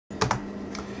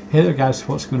Hey there guys,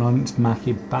 what's going on? It's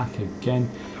Mackie back again.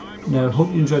 Now, I hope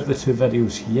you enjoyed the two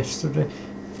videos yesterday.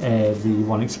 The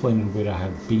one explaining where I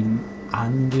have been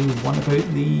and the one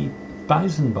about the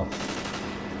Bison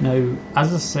buff. Now,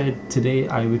 as I said, today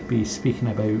I would be speaking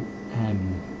about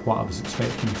what I was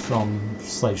expecting from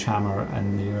Sledgehammer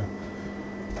and their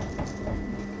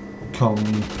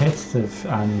competitive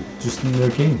and just in their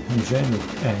game in general.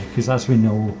 Because as we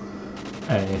know,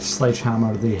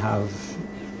 Sledgehammer, they have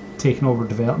taken over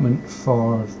development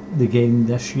for the game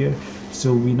this year,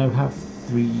 so we now have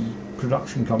 3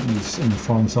 production companies in the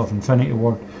forms of Infinity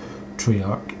Ward,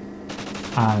 Treyarch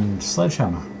and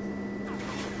Sledgehammer.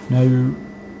 Now,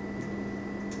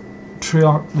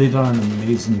 Treyarch, they've done an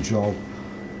amazing job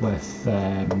with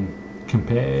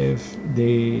competitive.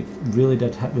 They really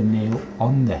did hit the nail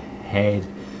on the head.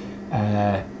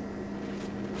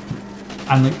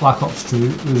 And like Black Ops 2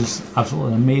 was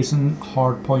absolutely amazing.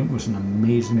 Hardpoint was an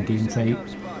amazing game type.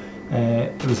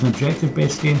 It was an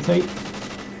objective-based game type,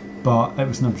 but it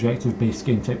was an objective-based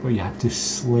game type where you had to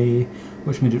slay,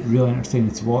 which made it really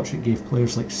entertaining to watch. It gave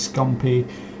players like Scumpy,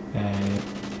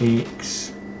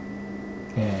 Aches,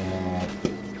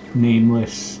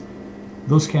 Nameless,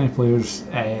 those kind of players,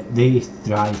 they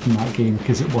thrived in that game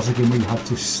because it was a game where you had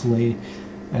to slay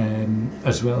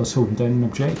as well as holding down an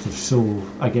objective. So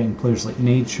again, players like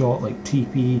Nadeshot, like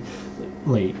TP,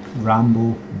 like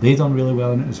Rambo, they done really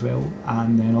well in it as well.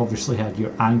 And then obviously had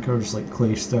your anchors like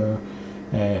Clayster,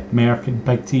 Merc and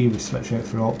Big T would switch out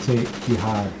for Optic. You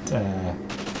had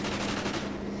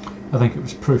I think it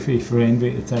was Proofy for Envy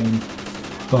at the time,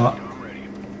 but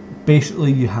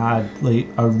basically you had like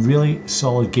a really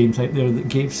solid game type there that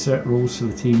gave set roles to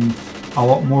the team a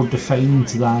lot more defined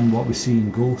than what we see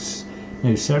in Ghosts.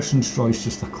 Now, Search and Destroy is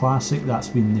just a classic, that's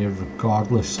been there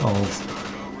regardless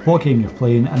of what game you're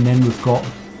playing. And then we've got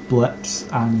Blitz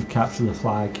and Capture the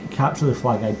Flag. Capture the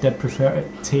Flag, I did prefer it.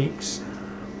 It takes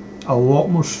a lot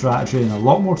more strategy and a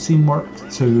lot more teamwork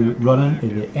to run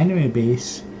into the enemy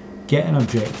base, get an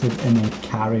objective and then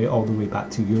carry it all the way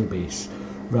back to your base,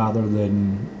 rather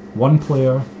than one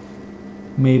player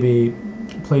maybe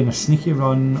playing a sneaky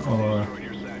run, or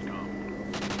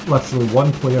literally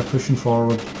one player pushing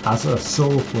forward as a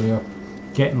solo player,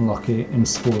 getting lucky and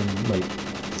scoring like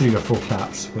 3 or 4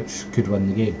 caps, which could win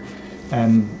the game.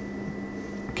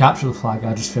 Capture the Flag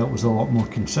I just felt was a lot more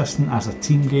consistent as a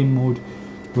team game mode,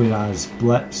 whereas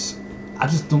Blitz, I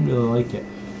just don't really like it.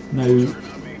 Now,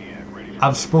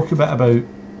 I've spoke a bit about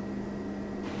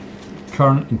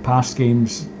current and past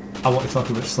games. I want to talk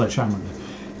about Sledgehammer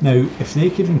now. Now, if they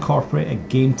could incorporate a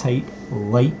game type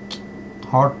like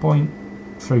Hardpoint,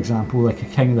 for example, like a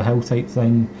King of the Hill type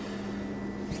thing.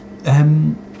 I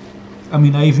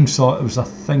mean, I even saw it was, I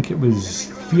think it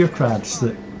was Fearcrads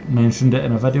that mentioned it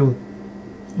in a video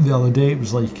the other day. It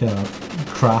was like a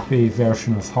crappy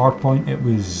version of Hardpoint. It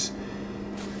was,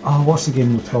 oh, what's the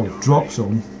game called? Drop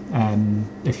Zone.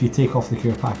 If you take off the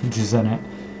care packages in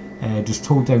it, just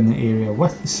hold down the area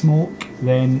with the smoke,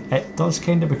 then it does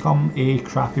kind of become a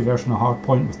crappy version of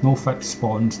Hardpoint with no fixed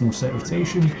spawns, no set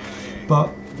rotation. But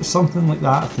something like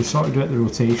that, if they sorted out the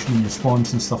rotation and the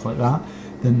spawns and stuff like that,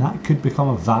 then that could become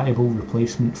a viable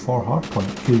replacement for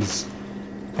Hardpoint, because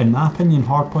in my opinion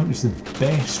Hardpoint is the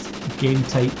best game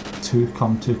type to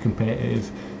come to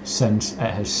competitive since it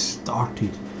has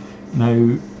started.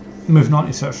 Now, moving on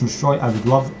to Search and Destroy, I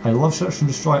love Search and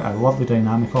Destroy. I love the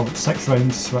dynamic of it. 6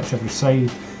 rounds, switch every side,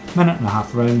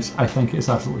 minute-and-a-half rounds. I think it's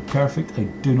absolutely perfect. I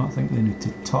do not think they need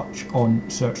to touch on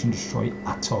Search and Destroy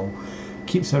at all.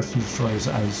 Keep Search and Destroy as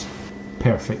it is.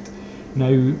 Perfect.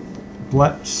 Now,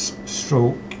 Blitz,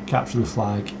 Stroke, Capture the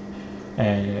Flag,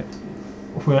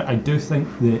 where I do think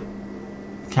that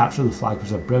Capture the Flag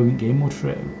was a brilliant game mode for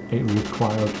it. It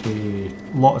required a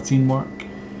lot of teamwork.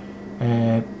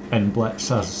 In Blitz,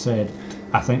 as I said,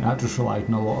 I think that just relied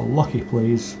on a lot of lucky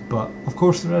plays, but of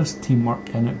course there is teamwork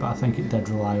in it, but I think it did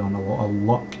rely on a lot of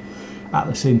luck at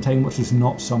the same time, which is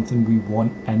not something we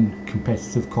want in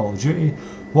competitive Call of Duty.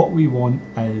 What we want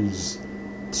is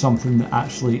something that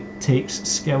actually takes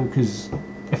skill, because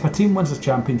if a team wins a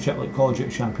championship like Call of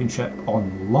Duty Championship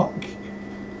on luck,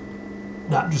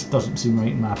 that just doesn't seem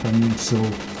right in my opinion. So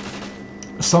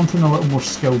something a little more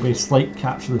skill based like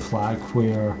Capture the Flag,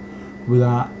 where with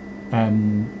that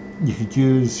you could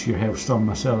use your Hellstorm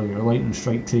missile or your Lightning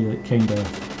Strike to like, kind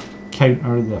of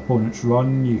counter the opponent's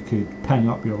run. You could ping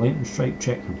up your Lightning Strike,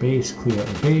 check your base, clear out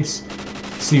the base,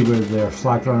 see where their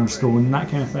flag runners going, that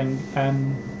kind of thing.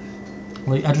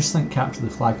 Like, I just think Capture the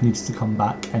Flag needs to come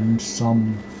back in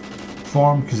some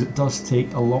form, because it does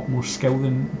take a lot more skill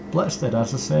than Blitz did.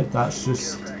 As I said, that's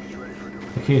just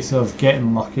a case of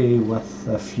getting lucky with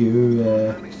a few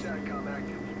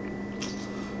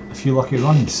few lucky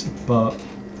runs. But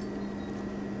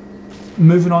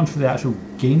moving on to the actual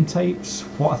game types,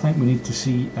 what I think we need to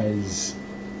see is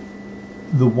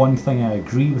the one thing I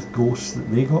agree with Ghosts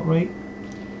that they got right.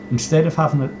 Instead of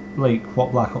having it like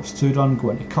what Black Ops 2 done, go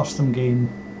into custom game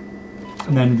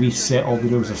and then reset all the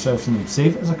rules ourselves and then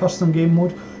save it as a custom game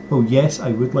mode, well, yes,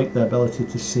 I would like the ability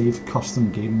to save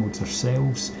custom game modes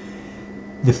ourselves.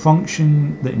 The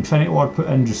function that Infinity Ward put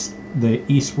in, just the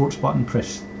esports button,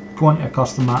 press, go onto a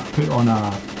custom map, put on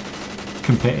a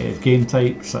competitive game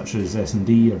type such as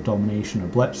S&D or Domination or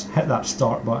Blitz, hit that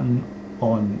start button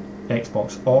on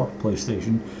Xbox or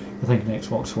PlayStation. I think on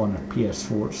Xbox One or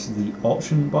PS4 it's the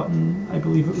option button, I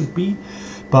believe it would be.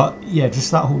 But yeah,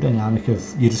 just that whole dynamic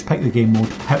of you just pick the game mode,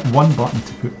 hit one button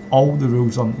to put all the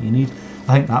rules on that you need.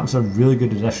 I think that was a really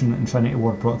good addition that Infinity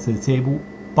Ward brought to the table,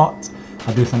 but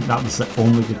I do think that was the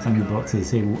only good thing they brought to the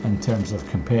table in terms of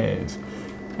competitive.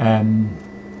 Now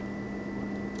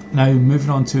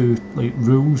moving on to like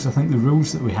rules, I think the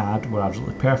rules that we had were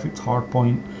absolutely perfect.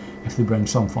 Hardpoint, if they bring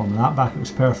some form of that back, it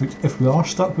was perfect. If we are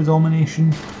stuck with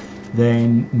Domination,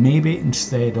 then maybe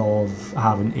instead of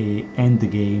having to end the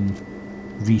game,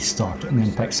 restart it and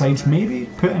then pick sides, maybe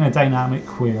put in a dynamic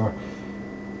where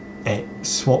it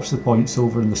swaps the points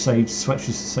over and the sides switches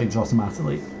the sides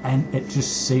automatically, and it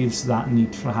just saves that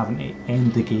need for having to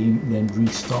end the game then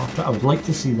restart it. I would like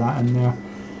to see that in there,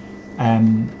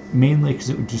 mainly because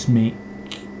it would just make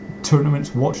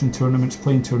tournaments, watching tournaments,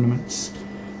 playing tournaments,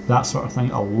 that sort of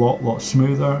thing a lot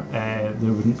smoother.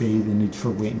 There wouldn't be the need for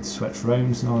waiting to switch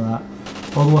rounds and all that.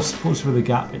 Although I suppose with the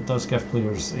gap it does give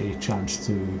players a chance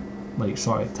to like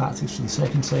sort out tactics for the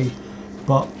second side,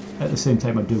 but at the same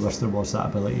time I do wish there was that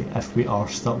ability if we are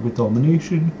stuck with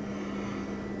Domination.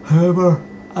 However,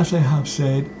 as I have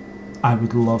said, I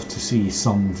would love to see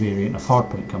some variant of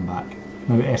Hardpoint come back.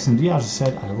 Now S&D, as I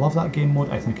said, I love that game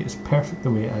mode, I think it's perfect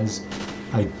the way it is.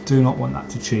 I do not want that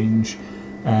to change.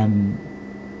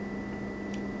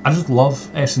 I just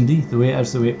love S&D, the way it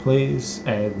is, the way it plays,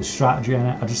 the strategy in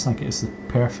it. I just think it's the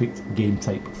perfect game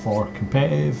type for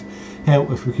competitive.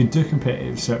 Hell, if we could do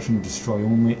competitive search and destroy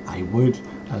only, I would.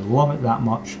 I love it that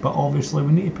much, but obviously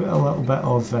we need to put a little bit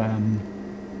of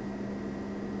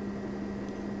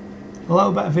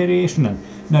variation in.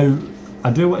 Now, I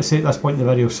do want to say at this point in the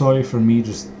video, sorry for me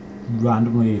just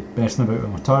randomly messing about with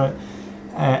my turret.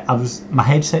 My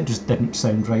headset just didn't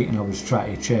sound right, and I was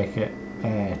trying to check it.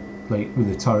 Like with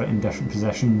the turret in different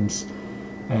positions,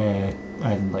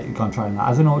 and like gone trying that.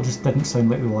 I don't know, it just didn't sound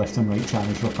like the left and right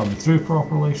channels were coming through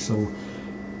properly, so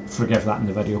forgive that in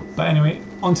the video. But anyway,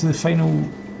 on to the final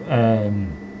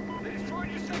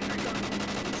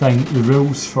thing, the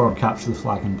rules for Capture the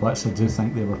Flag and Blitz. I do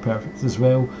think they were perfect as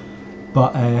well,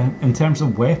 but in terms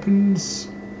of weapons,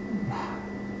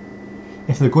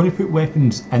 if they're going to put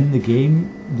weapons in the game,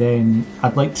 then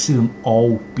I'd like to see them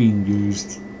all being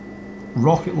used.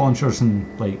 Rocket launchers and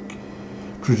like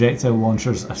projectile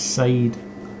launchers aside,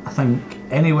 I think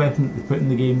any weapon that they put in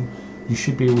the game you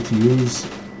should be able to use,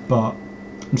 but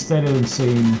instead of them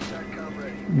saying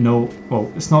no, well,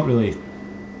 it's not really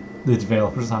the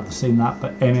developers that have to say that,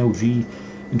 but MLG,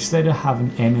 instead of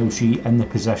having MLG in the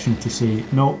position to say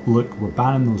no, look, we're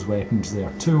banning those weapons, they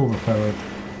are too overpowered,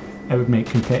 it would make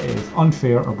competitive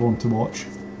unfair or boring to watch.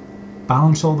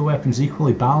 Balance all the weapons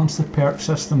equally, balance the perk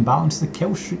system, balance the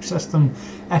kill streak system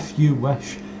if you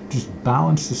wish. Just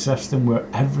balance the system where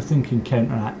everything can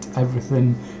counteract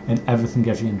everything and everything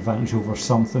gives you an advantage over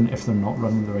something if they're not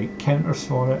running the right counters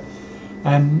for it.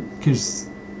 Because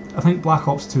I think Black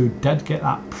Ops 2 did get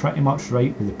that pretty much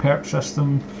right with the perk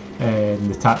system and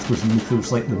the tacticals and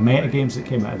lethals. Like the meta games that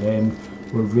came out of them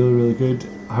were really good.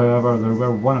 However, there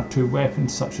were one or two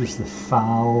weapons such as the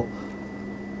FAL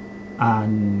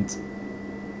and,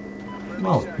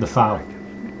 well, the FAL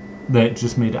that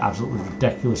just made it absolutely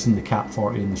ridiculous, in the Cap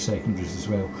 40 and the secondaries as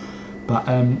well. But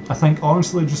I think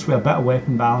honestly, just with a bit of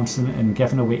weapon balancing and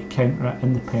giving a way to counter it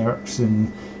in the perks and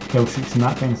kill streaks and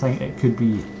that kind of thing, it could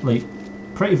be like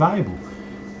pretty viable.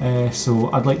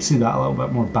 So I'd like to see that a little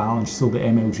bit more balanced so that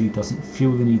MLG doesn't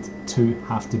feel the need to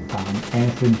have to ban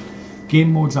anything.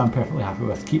 Game modes I'm perfectly happy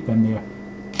with, keep them there.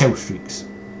 Kill streaks.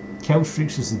 Kill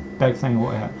streaks is the big thing I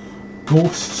want to hit.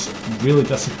 Ghosts, really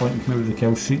disappointing me with the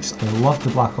kill streaks. I love the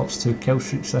Black Ops 2 kill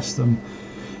streak system.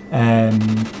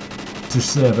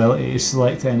 Just the ability to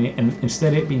select any, and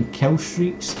instead of it being kill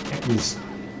streaks, it was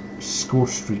score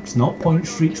streaks. Not point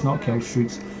streaks, not kill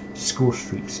streaks, score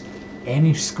streaks.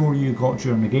 Any score you got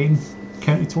during the game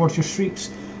counted towards your streaks,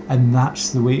 and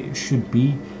that's the way it should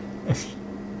be. If you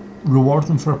reward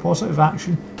them for a positive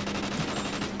action,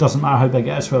 doesn't matter how big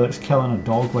it is, whether it's killing a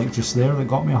dog like just there that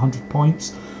got me 100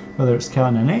 points, Whether it's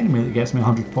killing an enemy that gets me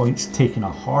 100 points, taking a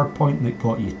hard point that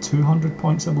got you 200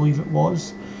 points, I believe it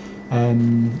was,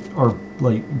 or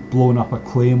like blowing up a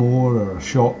claymore or a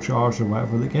shock charge or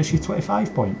whatever that gets you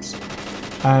 25 points.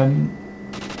 I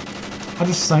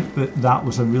just think that that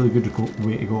was a really good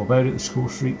way to go about it, the score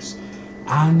streaks,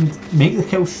 and make the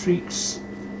kill streaks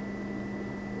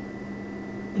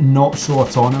not so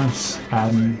autonomous. I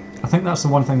think that's the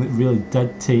one thing that really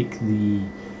did take the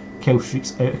kill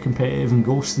streaks out of competitive and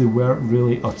Ghost. They weren't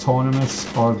really autonomous,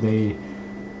 or they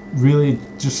really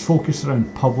just focused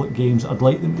around public games. I'd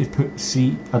like to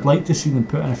see them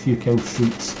put in a few kill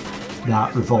streaks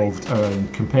that revolved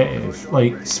around competitive.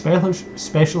 Like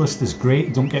Specialist is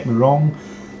great, don't get me wrong,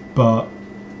 but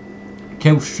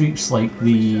kill streaks like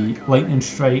the Lightning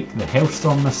Strike, the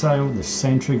Hellstorm Missile, the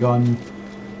Sentry Gun,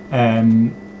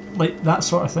 like that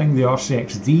sort of thing, the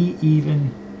RCXD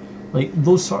even, like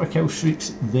those sort of kill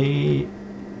streaks, they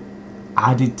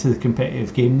added to the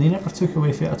competitive game. They never took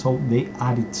away from it at all, they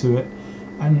added to it.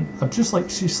 And I'd just like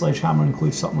to see Sledgehammer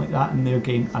include something like that in their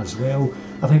game as well.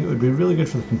 I think it would be really good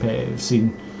for the competitive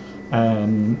scene.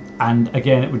 And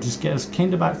again, it would just get us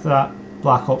kind of back to that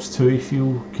Black Ops 2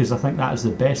 feel, because I think that is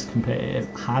the best competitive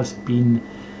has been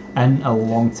in a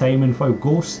long time. And while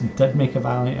Ghost did make a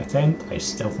valiant attempt, I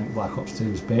still think Black Ops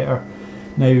 2 is better.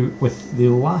 Now, with the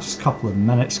last couple of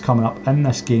minutes coming up in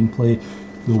this gameplay,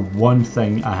 the one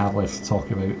thing I have left to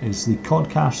talk about is the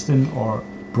codcasting or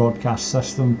broadcast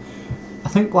system. I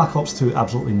think Black Ops 2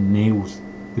 absolutely nailed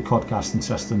the codcasting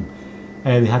system.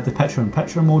 They had the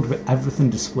picture-in-picture mode with everything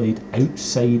displayed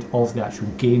outside of the actual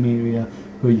game area,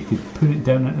 where you could put it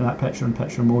down into that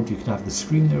picture-in-picture mode. You could have the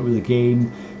screen there with the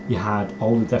game, you had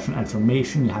all the different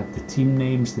information, you had the team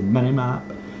names, the minimap.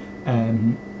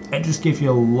 It just gave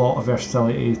you a lot of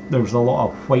versatility. There was a lot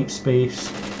of white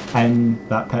space in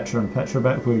that picture-in-picture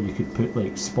bit where you could put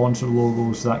like sponsor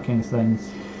logos, that kind of thing.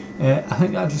 I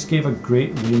think that just gave a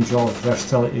great range of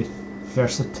versatility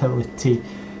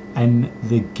in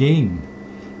the game.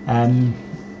 And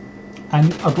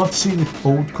I'd love to see the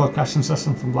old codcasting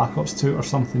system from Black Ops 2 or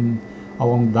something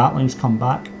along that lines come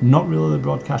back. Not really the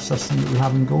broadcast system that we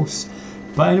have in Ghosts.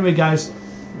 But anyway guys,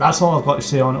 that's all I've got to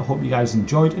say on it. Hope you guys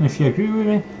enjoyed, and if you agree with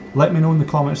me, let me know in the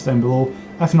comments down below.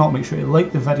 If not, make sure you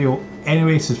like the video.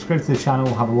 Anyway, subscribe to the channel,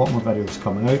 we'll have a lot more videos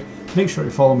coming out. Make sure to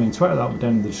follow me on Twitter, that will be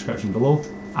down in the description below.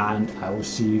 And I will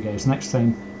see you guys next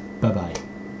time. Bye bye.